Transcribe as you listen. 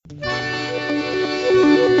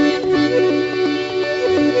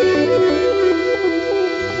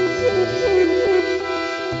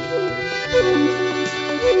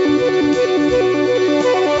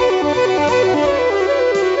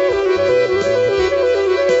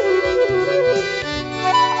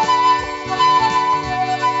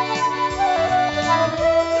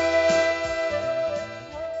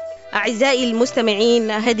أعزائي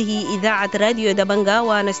المستمعين، هذه إذاعة راديو دبنقا،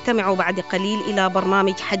 ونستمع بعد قليل إلى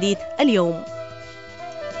برنامج حديث اليوم.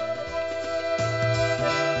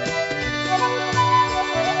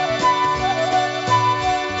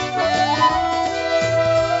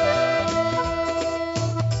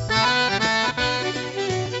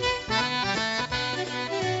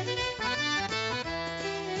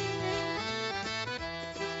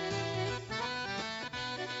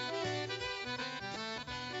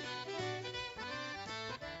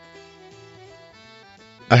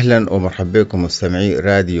 أهلا ومرحبا بكم مستمعي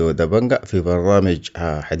راديو دبنقا في برنامج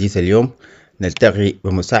حديث اليوم. نلتقي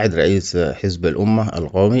بمساعد رئيس حزب الأمة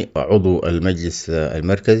القومي وعضو المجلس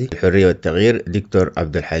المركزي الحرية والتغيير دكتور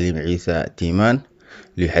عبد الحليم عيسى تيمان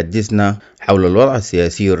ليحدثنا حول الوضع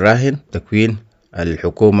السياسي الراهن، تكوين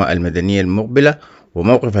الحكومة المدنية المقبلة،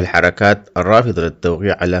 وموقف الحركات الرافضة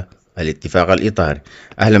للتوقيع على الاتفاق الإطاري.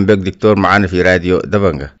 أهلا بك دكتور معنا في راديو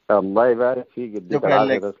دبنقا. الله يبارك فيك. شكرا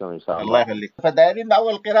لك. إن شاء الله يخليك. فدايرين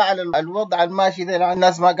اول قراءه على الوضع الماشي ده، يعني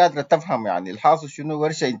الناس ما قادره تفهم يعني الحاصل شنو.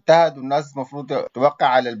 ورشه انتهت والناس المفروض توقع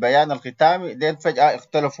على البيان الختامي ده، فجاه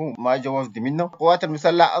اختلفوا ما جاء وفد منه. القوات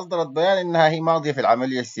المسلحه اصدرت بيان انها هي ماضيه في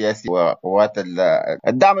العمليه السياسيه، وقوات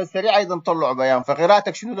الدعم السريع ايضا طلعوا بيان.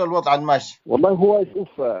 فقراءتك شنو ده الوضع الماشي؟ والله هو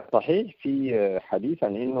شوف، صحيح في حديث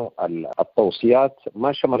عن انه التوصيات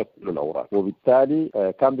ما شملت كل الاوراق،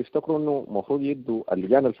 وبالتالي كان بيفتكروا انه المفروض يدوا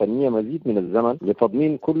اللجان الفنيه مزيد من الزمن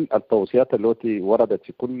لتضمين كل التوصيات التي وردت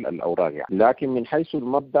في كل الاوراق يعني. لكن من حيث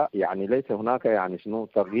المبدا يعني ليس هناك يعني شنو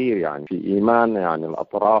تغيير يعني في ايمان يعني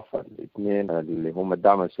الاطراف الاثنين اللي هم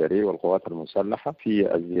الدعم السريع والقوات المسلحه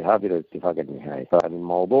في الذهاب الى الاتفاق النهائي.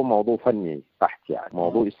 فالموضوع موضوع فني بحت يعني،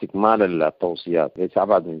 موضوع استكمال التوصيات ليس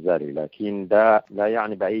ابعد من ذلك. لكن ده لا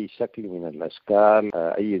يعني باي شكل من الاشكال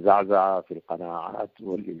اي زعزعه في القناعات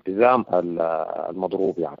والالتزام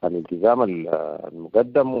المضروب يعني. الالتزام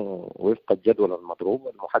المقدم وفق الجدول المضروب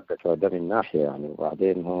المحدد، فده من ناحيه يعني.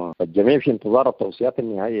 وبعدين هو الجميع في انتظار التوصيات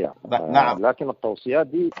النهائيه. نعم. لكن التوصيات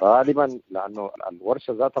دي غالبا لانه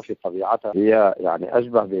الورشه ذاتها في طبيعتها هي يعني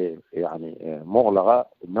اشبه ب يعني مغلقه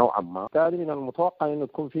نوعا ما، بالتالي من المتوقع انه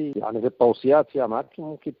تكون في يعني في التوصيات في اماكن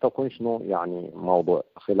ممكن تكون شنو يعني موضوع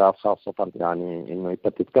خلاف، خاصه يعني انه انت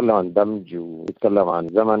بتتكلم عن دمج وتتكلم عن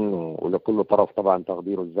زمن، ولكل طرف طبعا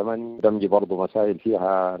تقديره الزمني. دمج برضه مسائل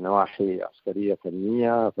فيها نواحي عسكريه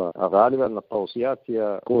فنيه، فغالبا التوصيات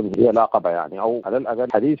تكون هي لاقبه يعني، او على الاقل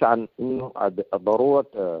حديث عن انه ضروره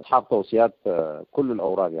اصحاب توصيات كل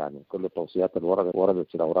الاوراق يعني، كل التوصيات اللي وردت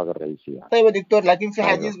في الاوراق الرئيسيه يعني. طيب يا دكتور، لكن في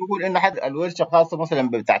حديث بيقول انه حد الورشه خاصه مثلا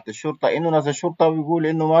بتاعت الشرطه، انه ناس الشرطه بيقول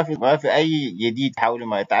انه ما في اي جديد حول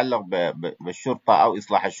ما يتعلق بالشرطه او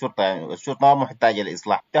اصلاح الشرطه. يعني الشرطه ما محتاجه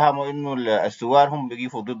لاصلاح. اتهموا انه الثوار هم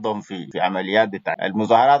بيقفوا ضدهم في عمليات بتاع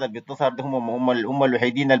المظاهرات اللي بتظهر ده، هم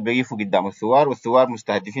الوحيدين اللي بيقفوا قدام الثوار، والثوار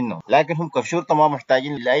مستهدفينهم، لكن هم كشرطه ما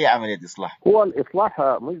محتاجين لاي عمليه اصلاح. هو الاصلاح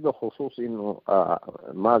مش بخصوص انه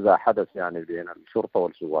ماذا حدث يعني بين الشرطه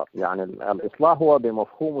والثوار. يعني الاصلاح هو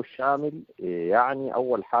بمفهومه الشامل، يعني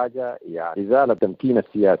اول حاجه يعني ازاله التمكين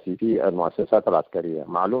السياسي في المؤسسات العسكريه.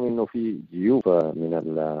 معلوم انه في جيوب من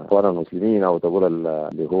الاخوان المسلمين او تقول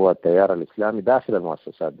اللي هو التيار الاسلامي داخل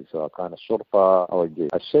المؤسسات دي، سواء كان الشرطه او الجيش.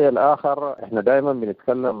 الشيء الاخر احنا دائما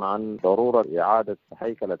بنتكلم عن ضروره اعاده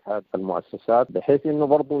هيكله هذه المؤسسات بحيث انه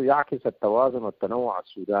برضه يعكس التوازن والتنوع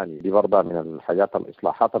السوداني. دي برضه من الحاجات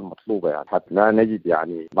الاصلاحات المطلوبه يعني، حتى لا نجد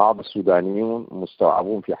يعني بعض السودانيين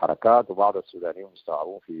مستوعبون في حركات، وبعض السودانيين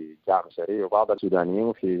مستوعبون في دعم سريع، وبعض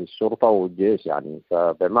السودانيين في الشرطه والجيش يعني.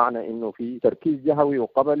 فبمعنى انه في تركيز جهوي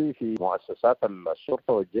وقبلي في مؤسسات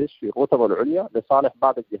الشرطه والجيش في الرتب العليا لصالح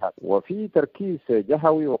بعض الجهات، وفي تركيز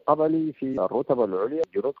جهوي وقبلي في الرتب العليا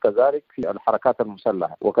الجنود، كذلك في الحركات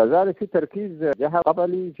المسلحه، وكذلك في تركيز جهوي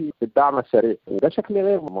قبلي في الدعم السريع. وده شكل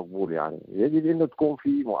غير مقبول يعني. يجب انه تكون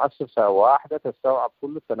في مؤسسه واحده تستوعب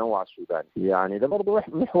كل التنوع السوداني يعني. ده برضه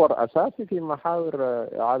محور اساسي في محاور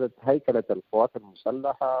اعاده هيكله القوات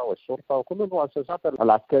المسلحه والشرطه وكل المؤسسات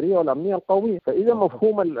العسكريه والامنيه القوميه. فاذا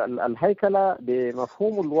مفهوم الهيكله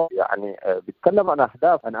بمفهوم الوضع يعني بيتكلم عن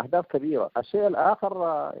اهداف كبيره. الشيء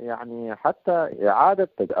الاخر يعني حتى اعاده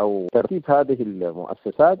او ترتيب هذه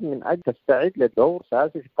المؤسسات من اجل تستعد للدور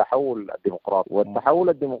اساسي في التحول الديمقراطي. والتحول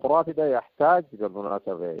الديمقراطي ده يحتاج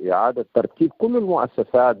بالمناسبه اعاده ترتيب كل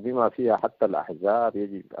المؤسسات بما فيها حتى الاحزاب.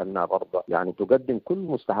 يجب انها برضه يعني تقدم كل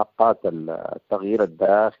مستحقات التغيير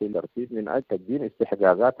الداخلي، ترتيب من اجل تقديم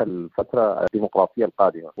استحقاقات الفتره الديمقراطيه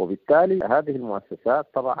القادمه. وبالتالي هذه المؤسسات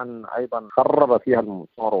طبعا ايضا خرب فيها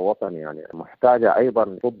المؤتمر الوطني يعني، محتاجه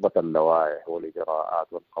ايضا تضبط اللوائح والاجراءات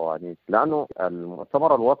والقوانين، لانه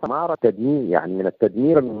المؤتمر الوطني مارس تدمير يعني من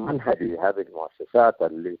التدمير المنهجي لهذه المؤسسات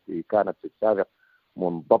التي كانت في السابق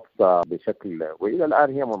منضبطة بشكل، وإلى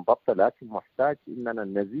الآن هي منضبطة، لكن محتاج أننا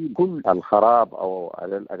نزيل كل الخراب أو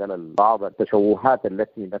على الأقل بعض التشوهات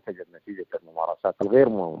التي نتجت نتيجة الممارسات الغير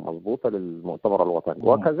مضبوطة للمؤتمر الوطني.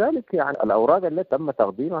 وكذلك يعني الأوراق التي تم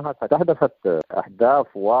تقديمها استهدفت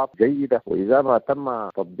أهداف جيدة، وإذا ما تم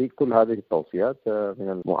تطبيق كل هذه التوصيات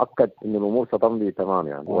من المؤكد أن الأمور ستمضي تمام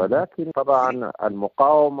يعني. ولكن طبعا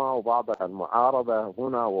المقاومة وبعض المعارضة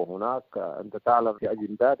هنا وهناك، أنت تعلم في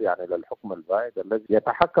أجندات يعني للحكم البائد الذي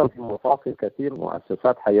يتحكم في مفاصل كثير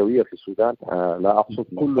مؤسسات حيوية في السودان. لا أقصد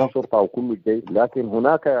كل الشرطة أو كل الجيش، لكن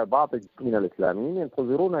هناك بعض من الإسلاميين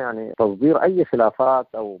ينتظرون يعني تصدير أي خلافات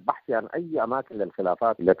أو بحث عن أي أماكن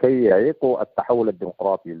للخلافات لكي يعيقوا التحول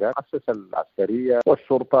الديمقراطي. المؤسسة العسكرية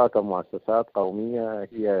والشرطة كمؤسسات قومية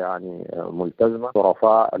هي يعني ملتزمة،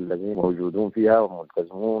 الشرفاء الذين موجودون فيها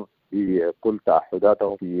وملتزمون بكل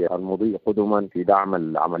تعهداتهم في المضي قدما في دعم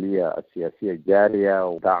العملية السياسية الجارية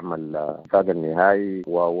ودعم الاتفاق النهائي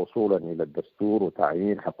ووصولا إلى الدستور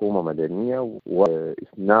وتعيين حكومة مدنية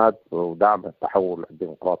وإسناد ودعم التحول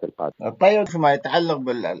الديمقراطي القادم. طيب، فيما يتعلق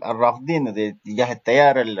بالرافضين تجاه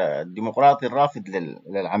التيار الديمقراطي الرافض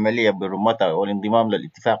للعملية برمتها والانضمام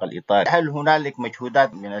للاتفاق الإطاري، هل هنالك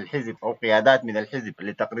مجهودات من الحزب أو قيادات من الحزب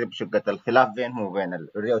لتقريب شقة الخلاف بينهم وبين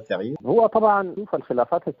الحرية والتغيير؟ هو طبعا شوف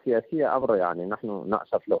الخلافات السياسية أمر يعني نحن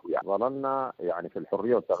نأسف له، يعني ظللنا يعني في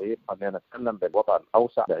الحرية والتغيير خلينا نتكلم بالوضع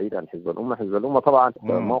الأوسع بعيد عن حزب الأمة. حزب الأمة طبعا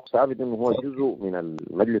موقع ثابت أنه هو جزء من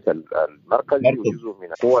المجلس المركزي وجزء من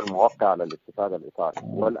القوى الموقعة على الاتفاق الإطاري،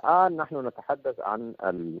 والآن نحن نتحدث عن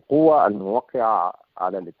القوى الموقعة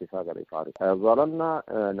على الاتفاق الإطاري. ظللنا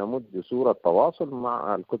نمد صورة تواصل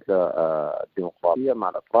مع الكتلة الديمقراطية، مع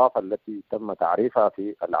الأطراف التي تم تعريفها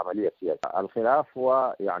في العملية السياسية. الخلاف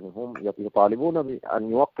هو يعني هم يطالبون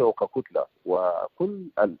بأن يوقعوا ككتلة، وكل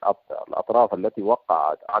الأطراف التي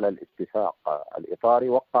وقعت على الاتفاق الإطاري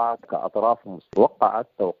وقعت كأطراف وقعت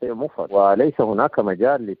توقيع مفرد، وليس هناك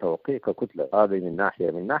مجال لتوقيع ككتلة. هذه من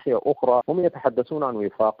ناحية. من ناحية أخرى هم يتحدثون عن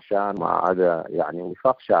وفاق شامل، مع هذا يعني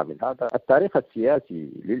وفاق شامل. هذا التاريخ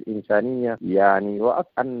السياسي للإنسانية يعني وقت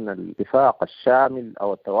أن الاتفاق الشامل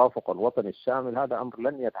أو التوافق الوطني الشامل هذا أمر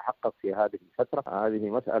لن يتحقق في هذه الفترة. هذه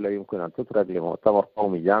مسألة يمكن أن تترك لمؤتمر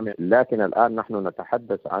قومي جامع، لكن الآن نحن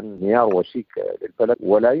نتحدث عن انهيار وشيك للبلد،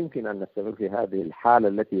 ولا يمكن أن نستمر في هذه الحالة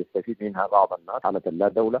التي يستفيد منها بعض الناس، حالة اللا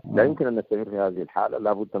دولة. لا يمكن أن نستمر في هذه الحالة،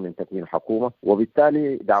 لا بد من تكوين حكومة.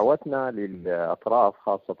 وبالتالي دعوتنا للأطراف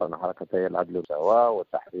خاصة حركتي العدل والمساواة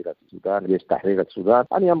وتحرير السودان، جيش تحرير السودان،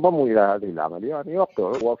 أن ينضموا إلى هذه العملية وأن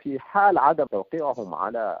يوقعوا. وفي حال عدم توقيعهم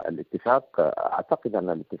على الاتفاق، أعتقد أن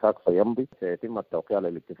الاتفاق سيمضي، سيتم التوقيع على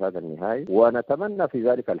الاتفاق النهائي. ونتمنى في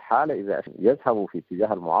ذلك الحالة إذا يذهبوا في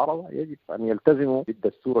اتجاه المعارضة يجب أن يلتزموا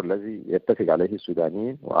بالدستور الذي يتفق عليه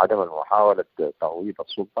السودانيين، وعدم محاولة تعويض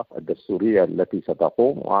السلطة الدستورية التي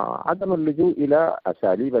ستقوم، وعدم اللجوء إلى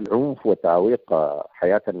أساليب العنف وتعويق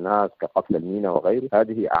حياة الناس كقتل الميناء وغيره.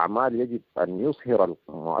 هذه أعمال يجب أن يظهر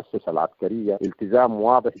المؤسسة العسكرية التزام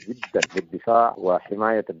واضح جدا بالدفاع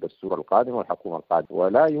وحماية الدستور القادم والحكومة القادمة.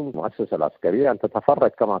 ولا يمكن المؤسسة العسكرية أن تتفرج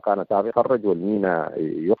كما كانت تتفرج والميناء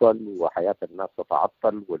يقتل وحياة الناس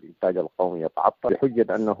تتعطل والإنتاج القومي يتعطل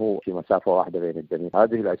بحجة أنه في مسافة واحدة بين الجميع.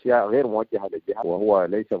 هذه الأشياء غير موجهة للجهة، وهو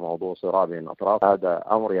ليس موضوع صراع بين الأطراف. هذا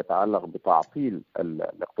أمر يتعلق بتعطيل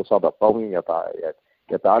الاقتصاد القومي،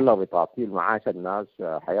 يتعلق بتعطيل معاش الناس،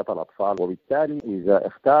 حياة الأطفال. وبالتالي إذا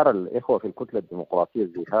اختار الإخوة في الكتلة الديمقراطية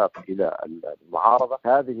الذهاب إلى المعارضة،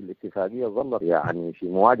 هذه الاتفاقية ظلت يعني في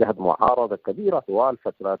مواجهة معارضة كبيرة طوال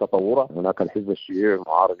فترة تطورة. هناك الحزب الشيوعي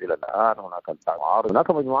معارض إلى الآن، هناك معارض،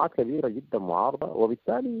 هناك مجموعات كبيرة جدا معارضة.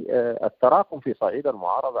 وبالتالي التراكم في صعيد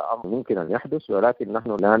المعارضة أمر ممكن أن يحدث، ولكن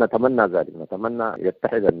نحن لا نتمنى ذلك. نتمنى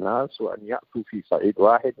يتحد الناس وأن يأتوا في صعيد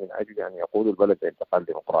واحد من أجل أن يقودوا البلد لانتقال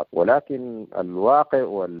ديمقراطي. ولكن الواقع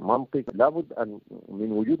والمنطق لابد أن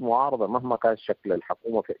من وجود معارضة مهما كان شكل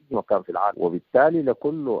الحكومة في أي مكان في العالم. وبالتالي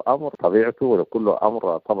لكل أمر طبيعته ولكل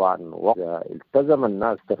أمر طبعا التزم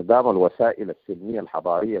الناس استخدام الوسائل السلمية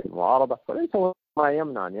الحضارية في المعارضة، فليس ما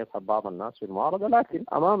يمنع أن يذهب بعض الناس في المعارضة. لكن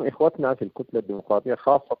أمام إخوتنا في الكتلة الديمقراطية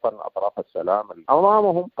خاصة أطراف السلام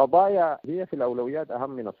أمامهم قضايا هي في الأولويات أهم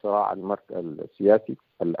من الصراع السياسي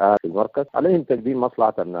الآن في المركز. عليهم تقديم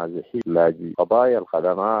مصلحة النازحين، لاجئين، قضايا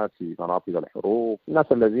الخدمات في مناطق الحروب،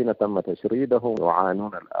 الناس الذين تم تشريدهم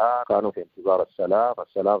يعانون الآن، كانوا في انتظار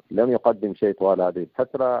السلام لم يقدم شيء طوال هذه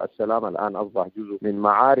الفترة. السلام الآن أصبح جزء من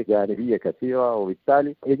معارك جانبية كثيرة،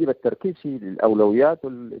 وبالتالي يجب التركيز في الأولويات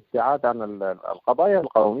والابتعاد عن القضايا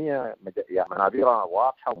القومية يعني منابرها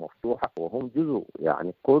واضحة ومفتوحة، وهم جزء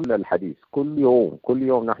يعني كل الحديث. كل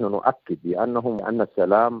يوم نحن نؤكد بأن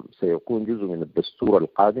السلام سيكون جزء من الدستور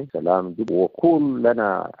القادم، سلام جد،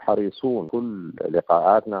 وكلنا حريصون كل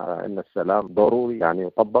لقاءاتنا أن السلام ضروري يعني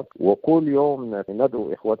يطبق، وكل يوم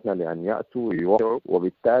ندعو إخوتنا لأن يأتوا يوقعوا،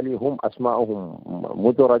 وبالتالي هم أسماءهم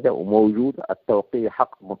مدرجة وموجودة، التوقيع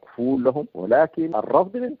حق مكفول لهم، ولكن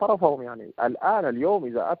الرفض من طرفهم. يعني الآن اليوم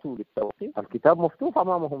إذا أتوا للتوقيع الكتاب مفتوح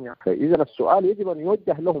أمامهم، يعني فإذا السؤال يجب أن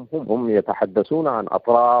يوجه لهم. هم يتحدثون عن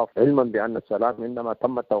أطراف علما بأن السلام عندما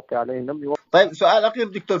تم التوقيع عليه لم يوقع. طيب سؤال أخير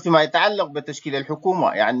دكتور فيما يتعلق بتشكيل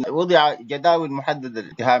الحكومة، يعني وضع جداول محددة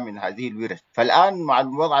للانتهاء من هذه الورش، فالآن مع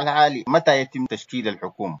الوضع الحالي متى يتم تشكيل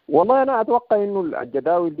الحكومة؟ والله أنا أتوقع إنه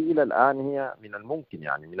الجداول دي إلى الآن هي من الممكن،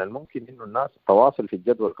 يعني من الممكن إنه الناس تواصل في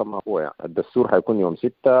الجدول كما هو. يعني الدستور حيكون يوم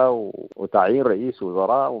 6 وتعيين رئيس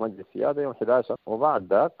وزراء ومجلس سيادة يوم 11،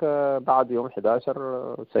 وبعد ذاك بعد يوم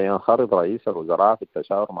 11 سينخرط رئيس الوزراء في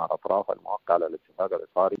التشاور مع الأطراف الموقعة على الاتفاق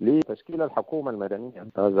الإطاري لتشكيل الحكومة المدنية.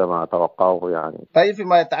 هذا ما أتوقعه يعني. طيب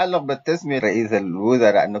فيما يتعلق بالتسمية رئيس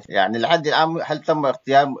الوزراء، يعني لحد الآن هل تم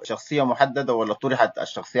اختيار شخصية محددة ولا طرحت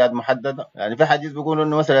الشخصيات محددة؟ يعني في حديث بيقولوا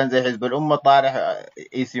إنه مثلا زي حزب الأمة طارح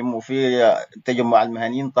اسم، وفي تجمع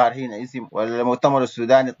المهنيين طارحين اسم، والمؤتمر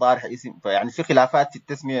السوداني طارح اسم، فيعني في خلافات في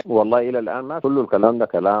التسمية. والله إلى الآن ما كل الكلام ده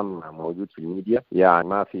كلام موجود في الميديا، يعني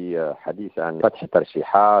ما في حديث عن فتح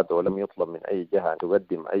ترشيحات، ولم يطلب من أي جهة أن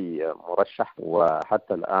تقدم أي مرشح،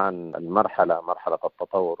 وحتى الآن مرحلة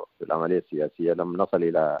التطور في العملية السياسية لم نصل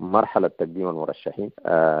إلى مرحلة تقديم المرشحين.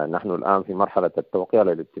 نحن الآن في مرحلة التوقيع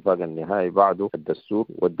على الاتفاق النهائي بعده الدستور،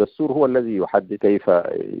 والدستور هو الذي يحدد كيف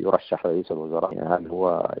يرشح رئيس الوزراء، يعني هل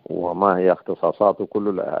هو وما هي اختصاصاته.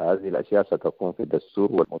 كل هذه الأشياء ستكون في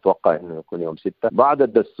الدستور، والمتوقع أنه يكون يوم 6. بعد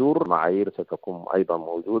الدستور معايير ستكون أيضا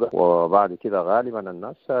موجودة، وبعد كده غالبا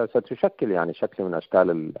الناس ستشكل يعني شكل من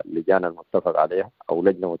أشكال اللجان المتفق عليها أو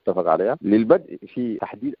لجنة متفق عليها للبدء في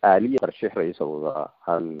تحديد آلية ترشيح رئيس الوزراء.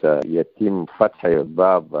 هل يتم فتح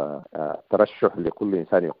باب ترشح لكل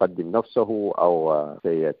إنسان يقدم نفسه، أو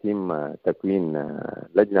سيتم تكوين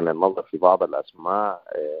لجنة للنظر في بعض الأسماء؟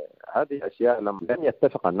 هذه أشياء لم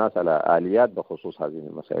يتفق الناس على آليات بخصوص هذه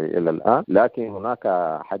المسائل إلى الآن، لكن هناك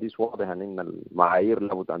حديث واضح أن المعايير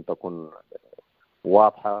لابد أن تكون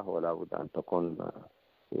واضحة، ولا بد أن تكون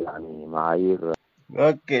يعني معايير.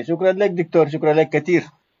 أوكي، شكرا لك دكتور، شكرا لك كثير.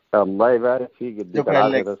 الله يبارك فيك، شكرا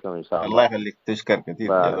لك. إن شاء الله. الله يخليك، تشكر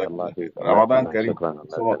كثير. الله فيك. رمضان كريم.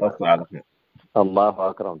 تصوم على خير. الله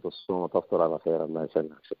أكرم، تصوم وتفطر على خير. الله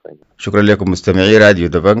يسلمك. شكرا لكم مستمعي راديو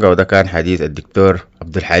دبنقا، وده كان حديث الدكتور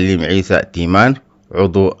عبد الحليم عيسى تيمان،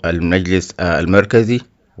 عضو المجلس المركزي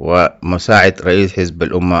ومساعد رئيس حزب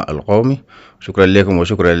الأمة القومي. شكرا لكم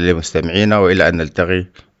وشكرا لمستمعينا، وإلى أن نلتقي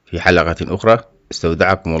في حلقة أخرى.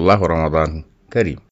 استودعكم الله ورمضان كريم.